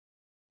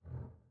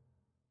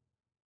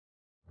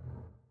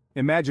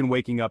Imagine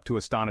waking up to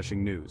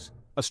astonishing news.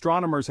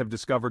 Astronomers have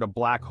discovered a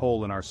black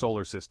hole in our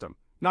solar system.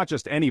 Not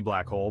just any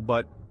black hole,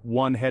 but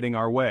one heading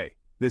our way.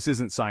 This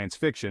isn't science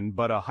fiction,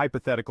 but a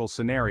hypothetical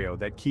scenario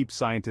that keeps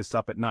scientists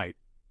up at night.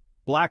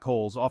 Black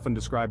holes, often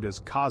described as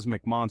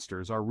cosmic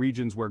monsters, are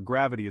regions where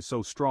gravity is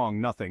so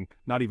strong nothing,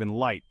 not even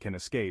light, can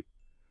escape.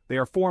 They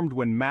are formed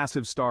when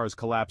massive stars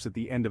collapse at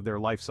the end of their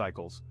life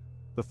cycles.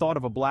 The thought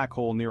of a black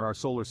hole near our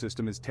solar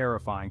system is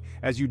terrifying.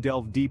 As you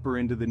delve deeper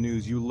into the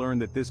news, you learn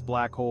that this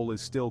black hole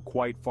is still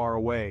quite far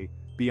away,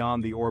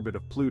 beyond the orbit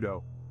of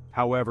Pluto.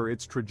 However,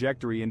 its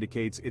trajectory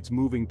indicates it's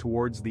moving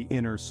towards the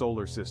inner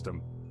solar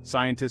system.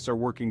 Scientists are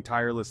working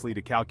tirelessly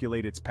to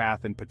calculate its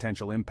path and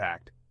potential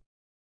impact.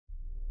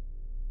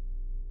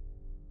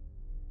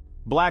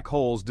 Black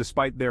holes,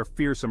 despite their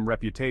fearsome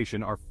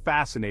reputation, are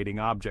fascinating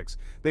objects.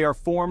 They are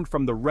formed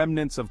from the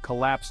remnants of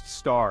collapsed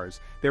stars,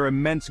 their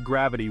immense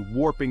gravity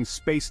warping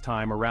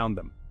space-time around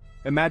them.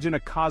 Imagine a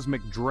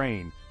cosmic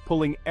drain,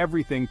 pulling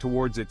everything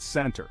towards its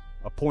center,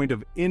 a point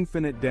of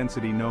infinite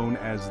density known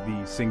as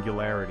the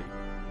singularity.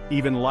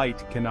 Even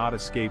light cannot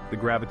escape the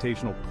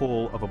gravitational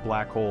pull of a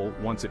black hole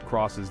once it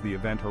crosses the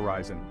event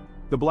horizon.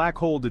 The black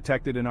hole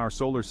detected in our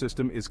solar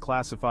system is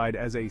classified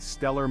as a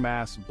stellar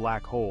mass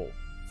black hole,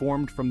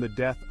 formed from the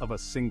death of a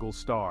single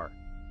star.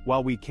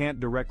 While we can't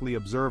directly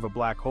observe a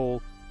black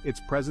hole, its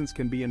presence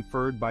can be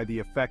inferred by the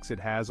effects it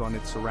has on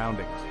its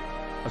surroundings.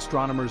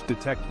 Astronomers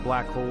detect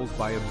black holes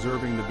by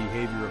observing the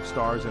behavior of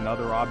stars and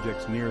other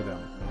objects near them.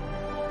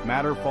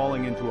 Matter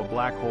falling into a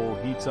black hole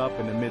heats up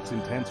and emits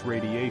intense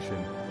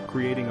radiation,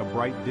 creating a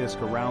bright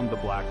disk around the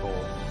black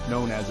hole,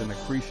 known as an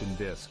accretion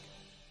disk.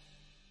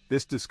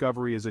 This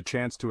discovery is a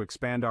chance to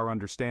expand our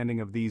understanding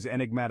of these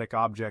enigmatic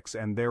objects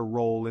and their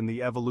role in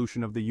the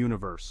evolution of the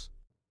universe.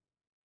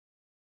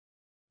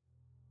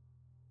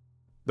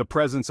 The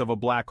presence of a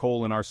black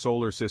hole in our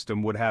solar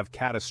system would have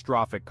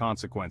catastrophic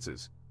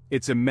consequences.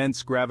 Its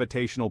immense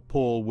gravitational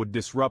pull would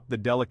disrupt the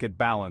delicate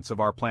balance of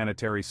our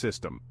planetary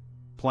system.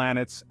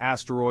 Planets,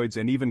 asteroids,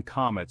 and even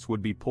comets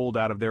would be pulled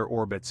out of their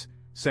orbits,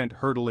 sent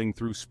hurtling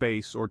through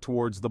space or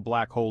towards the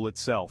black hole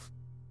itself.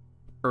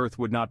 Earth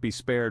would not be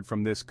spared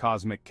from this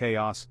cosmic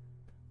chaos.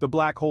 The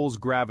black hole's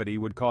gravity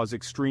would cause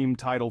extreme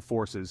tidal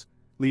forces,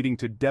 leading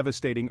to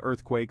devastating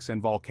earthquakes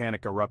and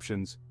volcanic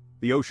eruptions.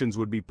 The oceans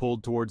would be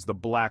pulled towards the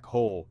black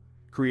hole,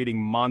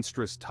 creating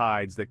monstrous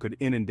tides that could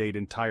inundate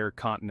entire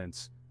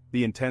continents.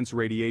 The intense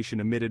radiation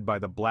emitted by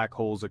the black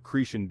hole's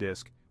accretion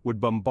disk would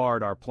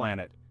bombard our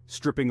planet,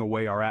 stripping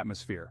away our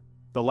atmosphere.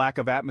 The lack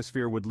of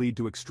atmosphere would lead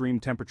to extreme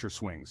temperature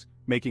swings,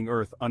 making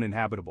Earth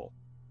uninhabitable.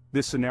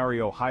 This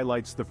scenario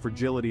highlights the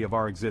fragility of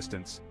our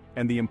existence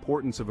and the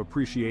importance of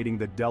appreciating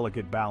the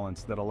delicate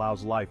balance that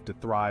allows life to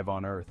thrive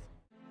on Earth.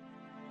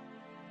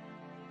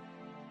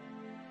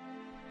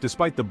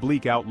 Despite the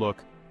bleak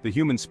outlook, the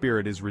human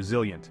spirit is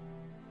resilient.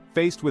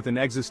 Faced with an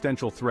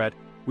existential threat,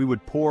 we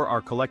would pour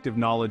our collective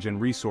knowledge and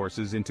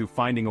resources into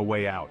finding a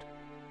way out.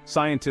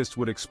 Scientists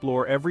would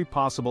explore every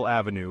possible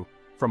avenue,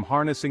 from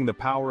harnessing the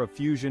power of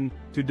fusion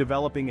to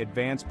developing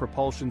advanced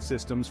propulsion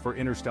systems for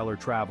interstellar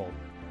travel.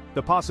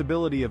 The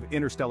possibility of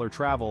interstellar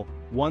travel,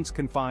 once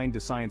confined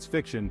to science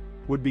fiction,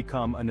 would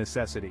become a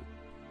necessity.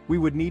 We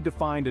would need to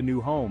find a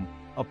new home,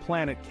 a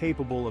planet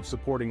capable of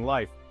supporting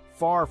life,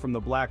 far from the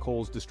black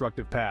hole's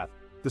destructive path.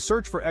 The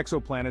search for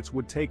exoplanets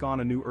would take on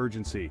a new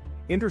urgency.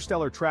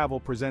 Interstellar travel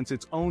presents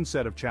its own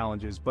set of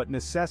challenges, but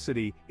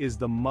necessity is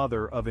the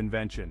mother of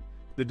invention.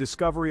 The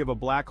discovery of a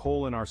black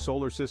hole in our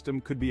solar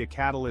system could be a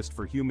catalyst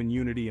for human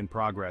unity and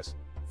progress.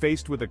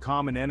 Faced with a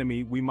common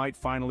enemy, we might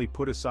finally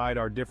put aside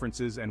our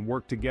differences and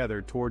work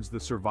together towards the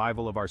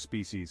survival of our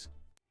species.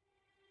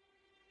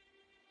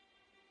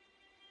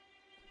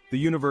 The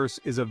universe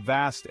is a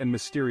vast and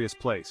mysterious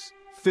place,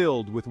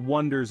 filled with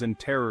wonders and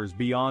terrors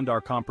beyond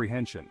our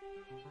comprehension.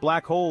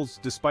 Black holes,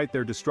 despite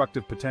their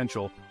destructive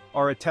potential,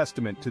 are a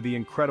testament to the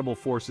incredible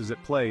forces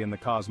at play in the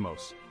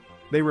cosmos.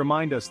 They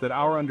remind us that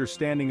our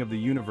understanding of the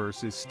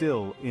universe is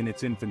still in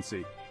its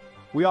infancy.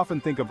 We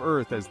often think of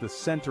Earth as the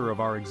center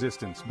of our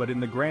existence, but in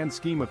the grand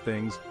scheme of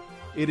things,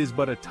 it is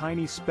but a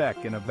tiny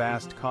speck in a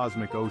vast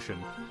cosmic ocean.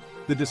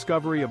 The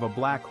discovery of a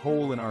black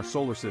hole in our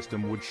solar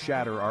system would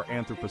shatter our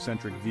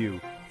anthropocentric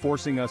view,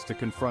 forcing us to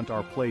confront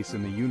our place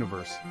in the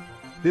universe.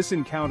 This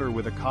encounter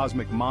with a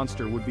cosmic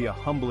monster would be a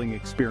humbling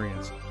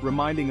experience,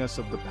 reminding us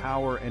of the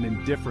power and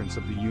indifference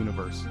of the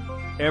universe.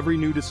 Every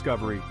new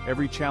discovery,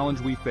 every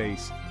challenge we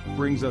face,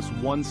 brings us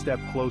one step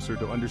closer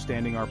to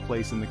understanding our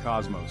place in the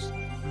cosmos.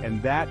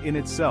 And that in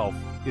itself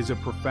is a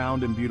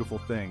profound and beautiful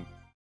thing.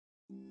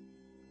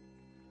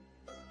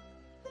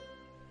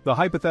 The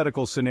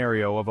hypothetical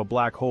scenario of a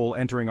black hole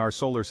entering our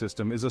solar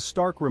system is a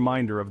stark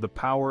reminder of the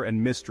power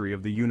and mystery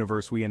of the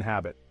universe we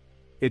inhabit.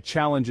 It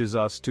challenges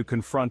us to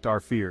confront our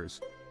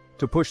fears,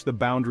 to push the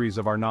boundaries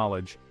of our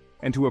knowledge,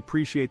 and to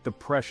appreciate the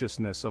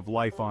preciousness of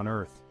life on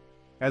Earth.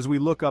 As we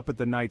look up at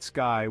the night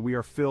sky, we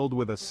are filled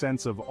with a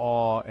sense of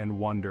awe and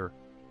wonder.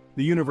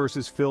 The universe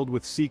is filled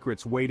with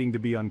secrets waiting to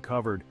be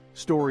uncovered,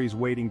 stories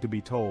waiting to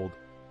be told.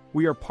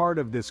 We are part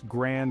of this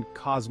grand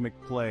cosmic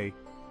play,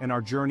 and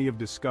our journey of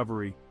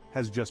discovery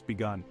has just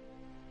begun.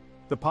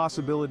 The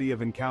possibility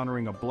of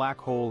encountering a black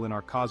hole in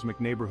our cosmic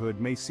neighborhood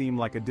may seem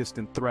like a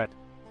distant threat,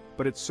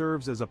 but it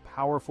serves as a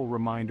powerful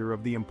reminder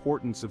of the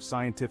importance of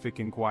scientific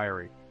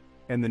inquiry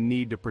and the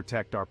need to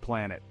protect our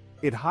planet.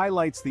 It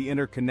highlights the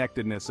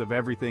interconnectedness of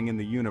everything in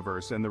the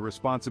universe and the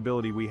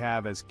responsibility we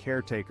have as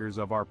caretakers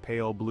of our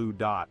pale blue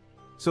dot.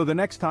 So the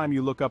next time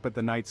you look up at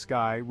the night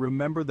sky,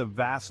 remember the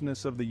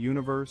vastness of the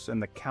universe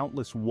and the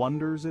countless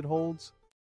wonders it holds.